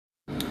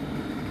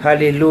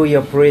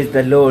Hallelujah, praise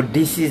the Lord.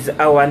 This is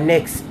our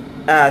next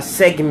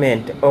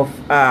segment of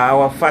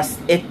our first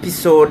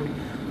episode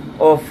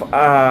of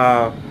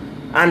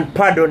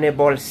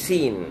Unpardonable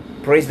Sin.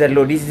 Praise the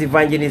Lord. This is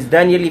Evangelist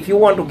Daniel. If you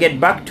want to get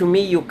back to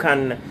me, you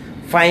can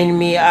find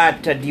me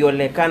at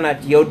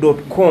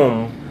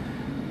diolekan@yahoo.com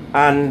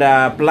and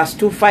plus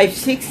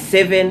 256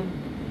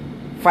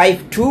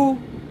 752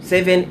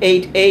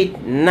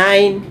 788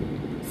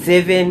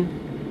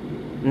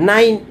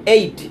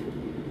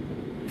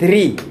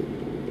 9793.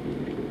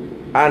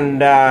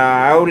 And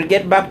I will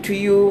get back to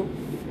you.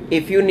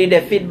 If you need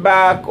a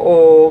feedback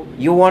or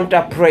you want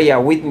a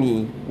prayer with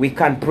me, we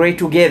can pray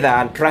together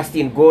and trust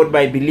in God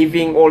by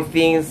believing all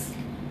things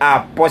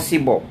are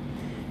possible.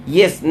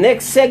 Yes,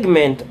 next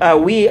segment,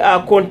 we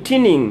are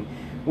continuing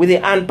with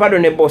the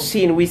unpardonable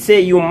sin. We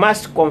say you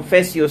must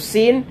confess your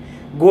sin.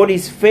 God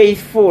is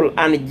faithful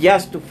and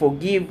just to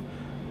forgive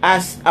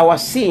us our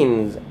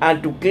sins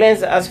and to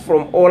cleanse us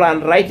from all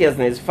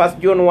unrighteousness. 1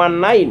 John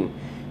 1:9.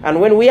 And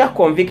when we are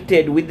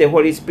convicted with the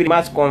Holy Spirit, we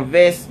must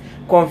confess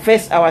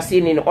our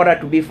sin in order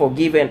to be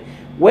forgiven.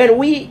 When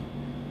we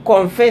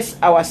confess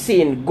our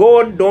sin,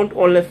 God don't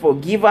only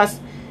forgive us,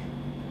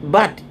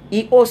 but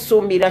He also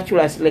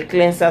miraculously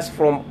cleanses us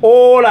from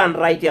all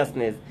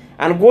unrighteousness.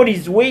 And God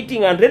is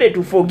waiting and ready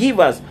to forgive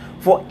us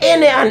for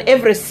any and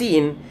every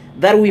sin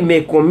that we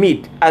may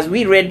commit, as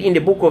we read in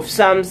the book of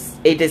Psalms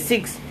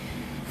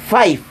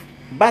 86:5.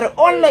 But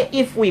only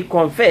if we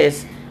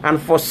confess and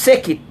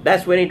forsake it,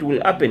 that's when it will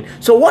happen.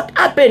 So what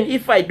happens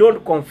if I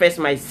don't confess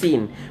my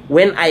sin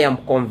when I am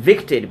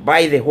convicted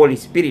by the Holy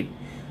Spirit?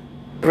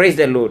 Praise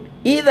the Lord.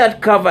 He that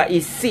covers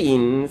his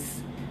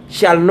sins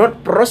shall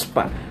not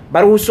prosper,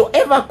 but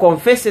whosoever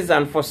confesses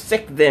and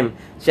forsakes them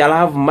shall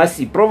have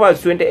mercy.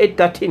 Proverbs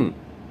 28:13.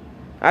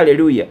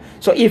 Hallelujah.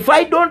 So if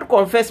I don't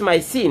confess my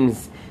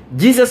sins,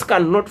 Jesus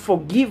cannot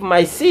forgive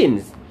my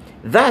sins.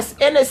 Thus,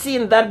 any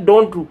sin that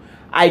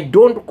I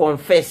don't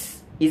confess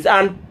is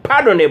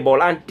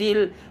unpardonable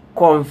until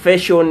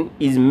confession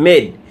is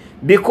made,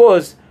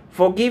 because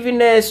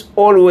forgiveness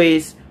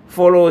always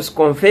follows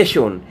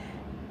confession.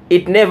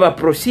 It never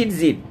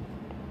precedes it.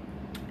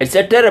 It's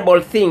a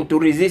terrible thing to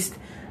resist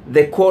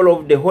the call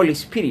of the Holy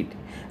Spirit.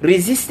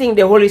 Resisting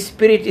the Holy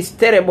Spirit is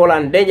terrible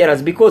and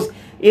dangerous because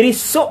it is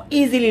so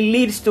easily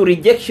leads to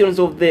rejections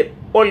of the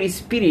Holy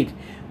Spirit,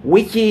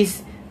 which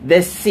is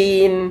the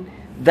sin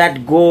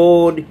that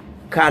God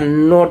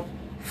cannot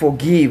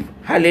forgive.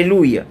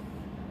 Hallelujah.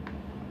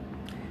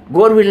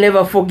 God will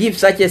never forgive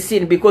such a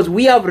sin because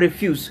we have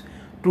refused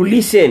to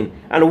listen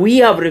and we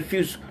have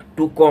refused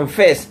to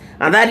confess.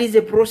 And that is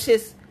a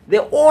process,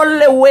 the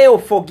only way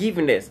of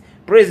forgiveness.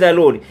 Praise the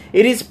Lord.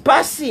 It is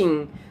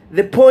passing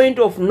the point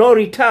of no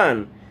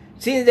return,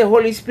 since the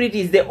Holy Spirit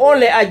is the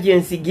only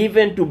agency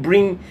given to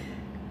bring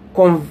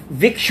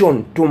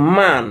conviction to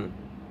man,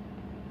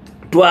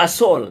 to our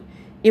soul.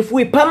 If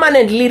we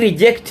permanently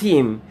reject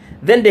Him,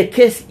 then the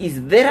case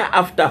is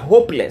thereafter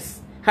hopeless.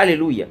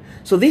 Hallelujah.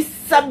 So this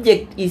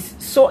subject is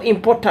so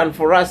important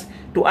for us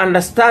to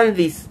understand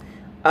this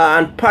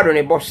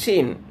unpardonable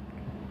sin.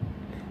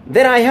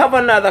 Then I have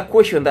another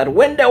question, that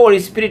when the Holy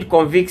Spirit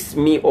convicts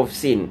me of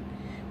sin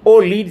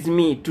or leads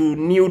me to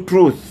new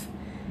truth,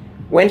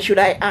 when should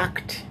I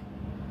act?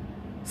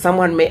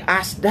 Someone may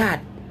ask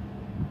that.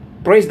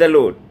 Praise the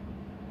Lord.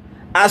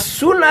 As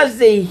soon as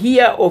they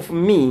hear of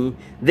me,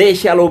 they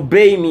shall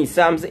obey me.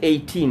 Psalms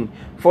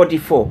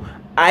 18:44.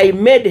 I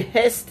made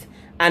haste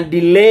and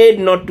delayed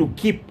not to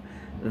keep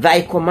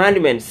thy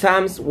commandments.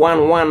 Psalms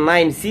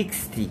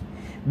 1:9-60.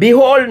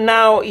 Behold,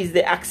 now is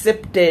the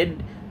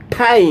accepted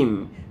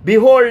time.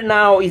 Behold,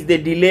 now is the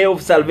delay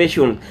of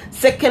salvation.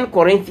 2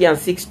 Corinthians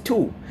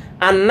 6:2.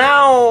 And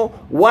now,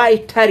 why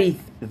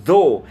tarriest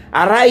thou?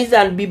 Arise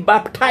and be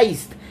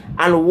baptized,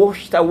 and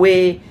washed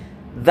away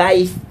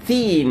thy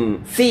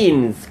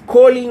sins,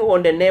 calling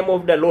on the name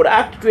of the Lord.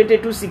 Acts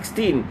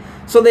 22:16.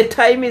 So the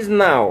time is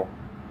now.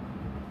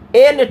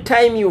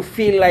 Anytime you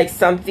feel like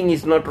something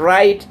is not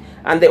right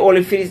and the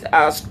Holy Spirit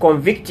has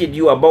convicted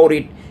you about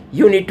it,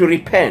 you need to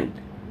repent.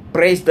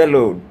 Praise the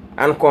Lord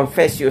and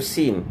confess your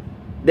sin.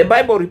 The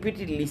Bible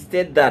repeatedly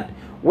states that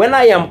when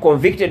I am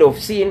convicted of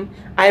sin,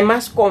 I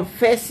must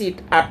confess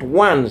it at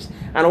once.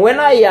 And when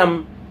I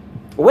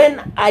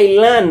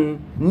learn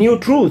new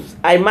truth,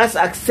 I must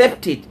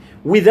accept it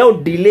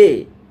without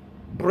delay.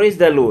 Praise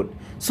the Lord.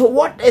 So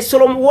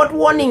what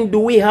warning do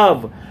we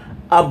have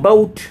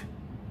about?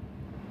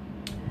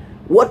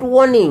 What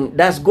warning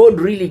does God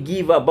really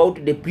give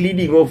about the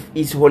pleading of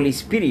His Holy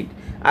Spirit?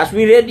 As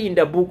we read in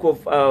the book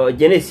of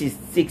Genesis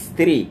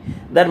 6:3,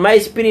 that my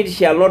spirit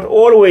shall not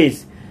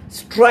always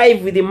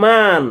strive with the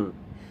man.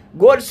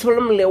 God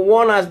solemnly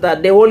warns us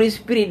that the Holy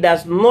Spirit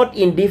does not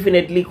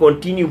indefinitely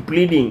continue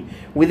pleading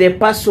with a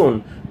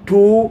person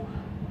to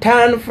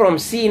turn from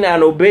sin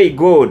and obey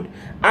God.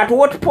 At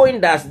what point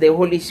does the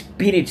Holy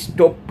Spirit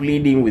stop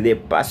pleading with a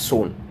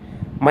person?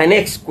 My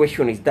next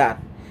question is that.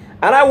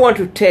 And I want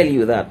to tell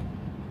you that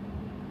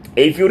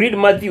if you read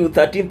Matthew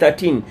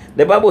 13:13,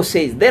 the Bible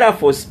says,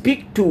 therefore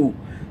speak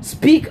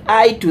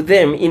I to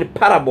them in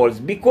parables,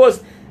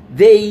 because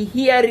they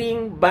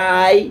hearing,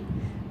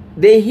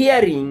 they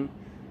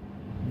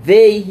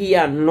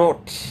hear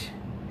not.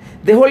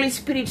 The Holy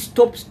Spirit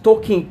stops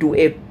talking to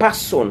a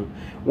person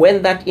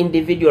when that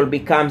individual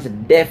becomes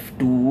deaf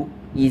to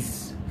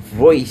his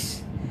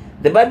voice.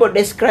 The Bible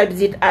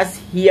describes it as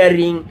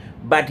hearing,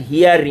 but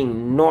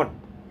hearing not.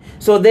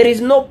 So there is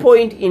no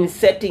point in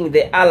setting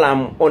the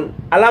alarm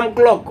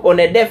clock on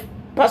a deaf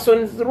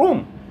person's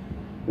room.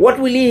 What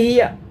will he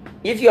hear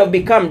if you have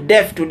become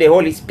deaf to the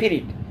Holy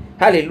Spirit?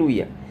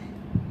 Hallelujah.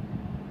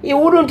 He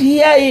wouldn't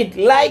hear it.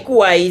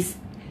 Likewise,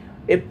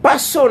 a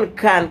person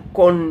can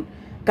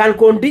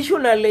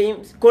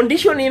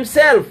condition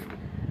himself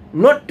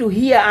not to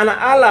hear an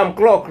alarm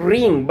clock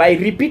ring by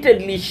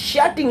repeatedly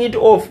shutting it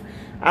off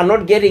and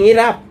not getting it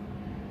up.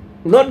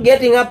 Not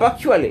getting up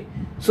actually.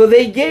 So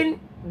the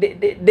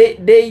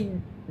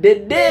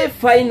day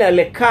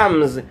finally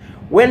comes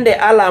when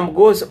the alarm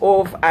goes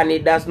off and he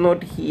does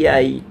not hear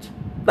it.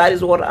 That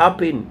is what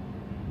happened.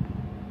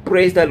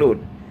 Praise the Lord.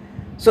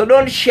 So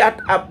don't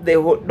shut off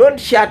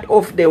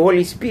the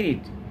Holy Spirit.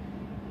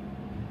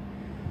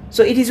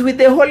 So it is with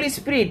the Holy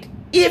Spirit.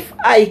 If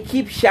I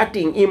keep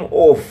shutting him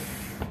off,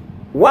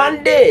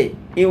 one day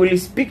he will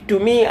speak to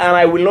me and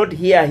I will not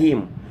hear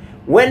him.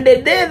 When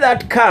the day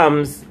that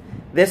comes,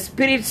 the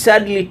Spirit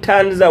suddenly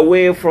turns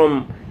away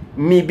from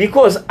me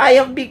because I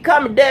have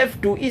become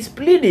deaf to his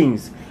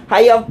pleadings.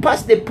 I have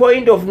passed the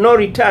point of no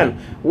return.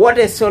 What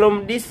a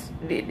solemn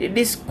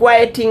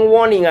disquieting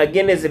warning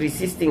against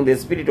resisting the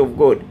Spirit of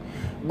God.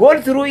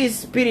 God through his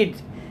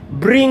Spirit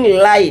bring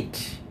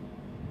light.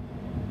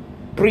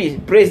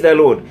 Praise the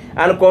Lord.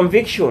 And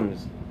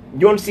convictions.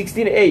 John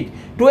 16:8.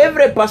 To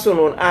every person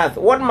on earth,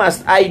 what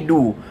must I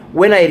do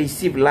when I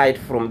receive light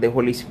from the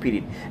Holy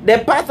Spirit? The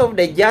path of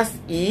the just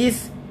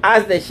is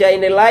as the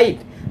shining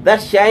light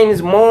that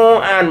shines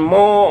more and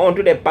more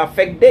unto the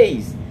perfect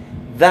days.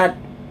 That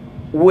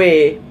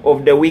way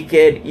of the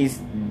wicked is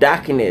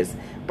darkness.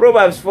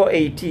 Proverbs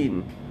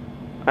 4:18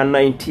 and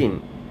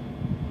 19.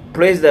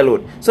 Praise the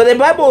Lord. So the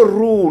Bible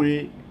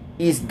rule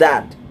is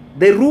that.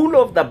 The rule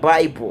of the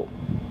Bible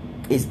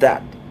is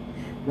that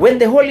when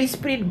the Holy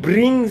Spirit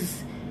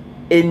brings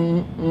a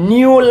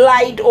new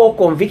light or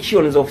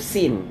convictions of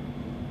sin,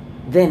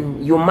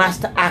 then you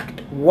must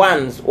act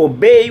once,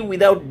 obey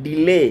without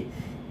delay.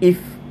 If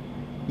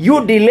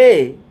you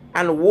delay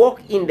and walk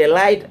in the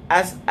light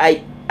as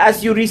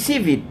you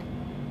receive it,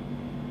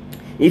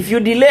 if you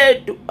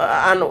delay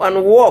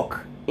and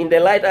walk in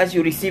the light as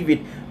you receive it,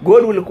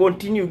 God will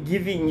continue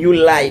giving you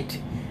light.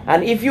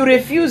 And if you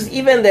refuse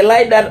even the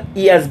light that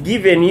he has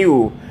given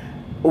you,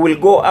 will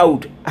go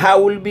out. I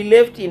will be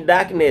left in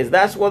darkness.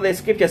 That's what the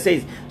scripture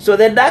says. So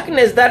the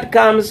darkness that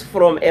comes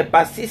from a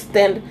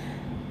persistent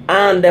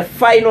and the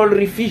final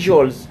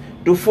refusals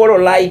to follow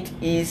light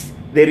is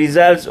the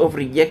results of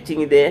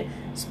rejecting the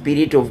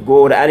Spirit of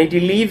God, and it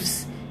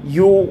leaves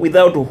you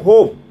without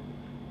hope.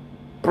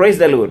 Praise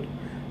the Lord.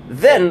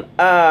 Then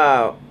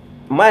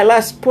my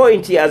last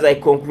point here as I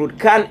conclude: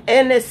 can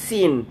any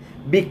sin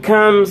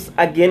becomes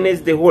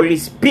against the Holy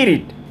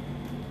Spirit?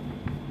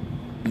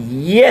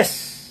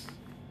 Yes.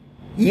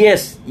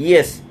 Yes.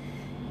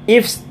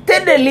 If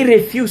steadily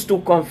refuse to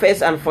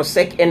confess and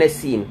forsake any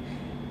sin,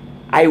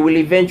 I will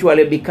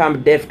eventually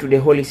become deaf to the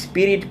Holy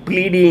Spirit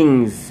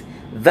pleadings,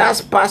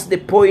 thus past the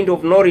point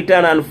of no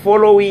return, and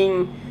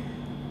following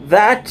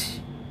that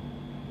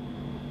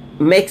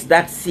makes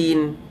that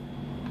sin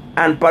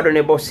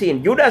unpardonable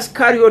sin. Judas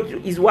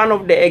Iscariot is one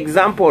of the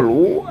examples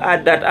who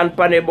had that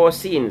unpardonable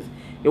sins.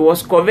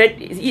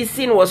 His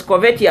sin was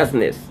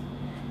covetousness.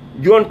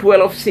 John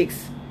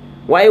 12:6.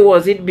 Why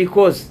was it?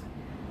 Because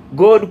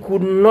God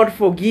could not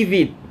forgive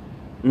it.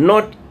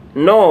 God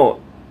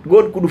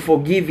could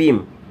forgive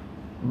him.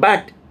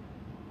 But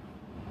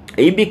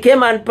he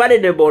became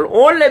unpardonable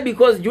only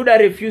because Judas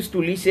refused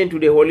to listen to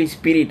the Holy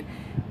Spirit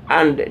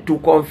and to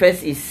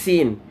confess his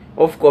sin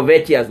of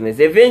covetousness.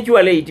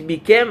 Eventually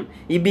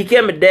he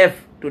became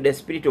deaf to the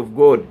Spirit of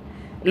God.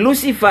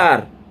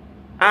 Lucifer,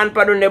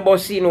 unpardonable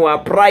sin were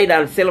pride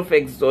and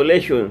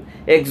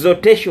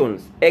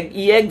self-exaltations.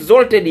 He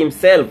exalted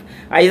himself.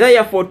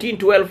 Isaiah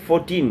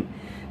 14:12-14.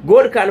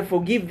 God can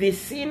forgive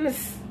these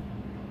sins,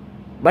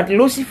 but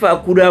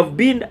Lucifer could have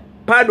been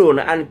pardoned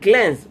and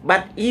cleansed,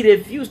 but he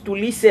refused to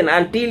listen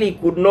until he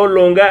could no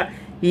longer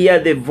hear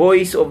the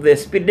voice of the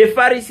Spirit. The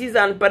Pharisees'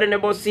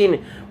 unpardonable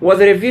sin was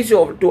a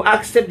refusal to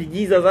accept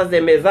Jesus as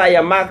the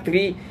Messiah. Mark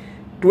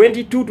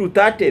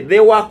 3:22-30. They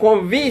were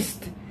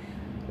convinced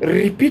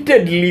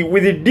repeatedly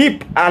with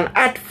deep and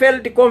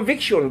heartfelt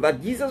conviction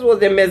that Jesus was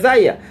the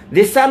Messiah,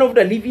 the Son of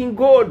the living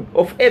God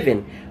of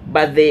heaven,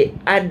 but they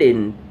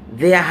hardened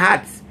their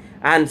hearts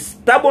and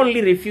stubbornly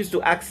refused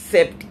to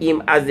accept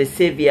him as the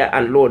Savior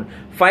and Lord.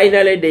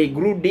 Finally, they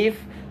grew deaf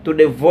to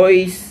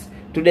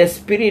the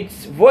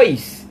Spirit's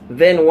voice.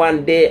 Then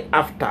one day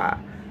after,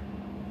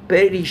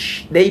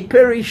 they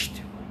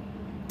perished.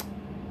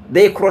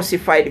 They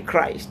crucified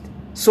Christ.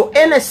 So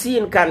any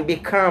sin can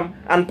become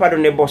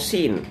unpardonable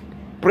sin.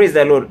 Praise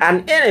the Lord.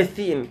 And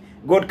anything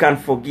God can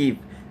forgive.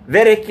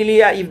 Very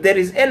clear. If there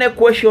is any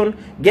question,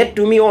 get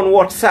to me on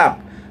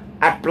WhatsApp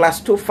at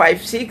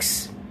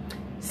 +256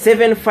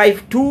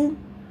 752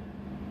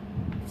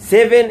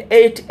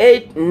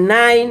 788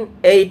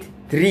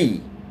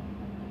 983.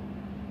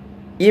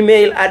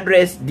 Email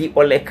address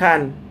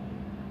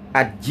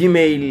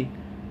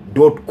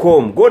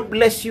theolekan@gmail.com. God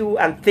bless you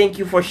and thank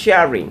you for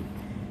sharing.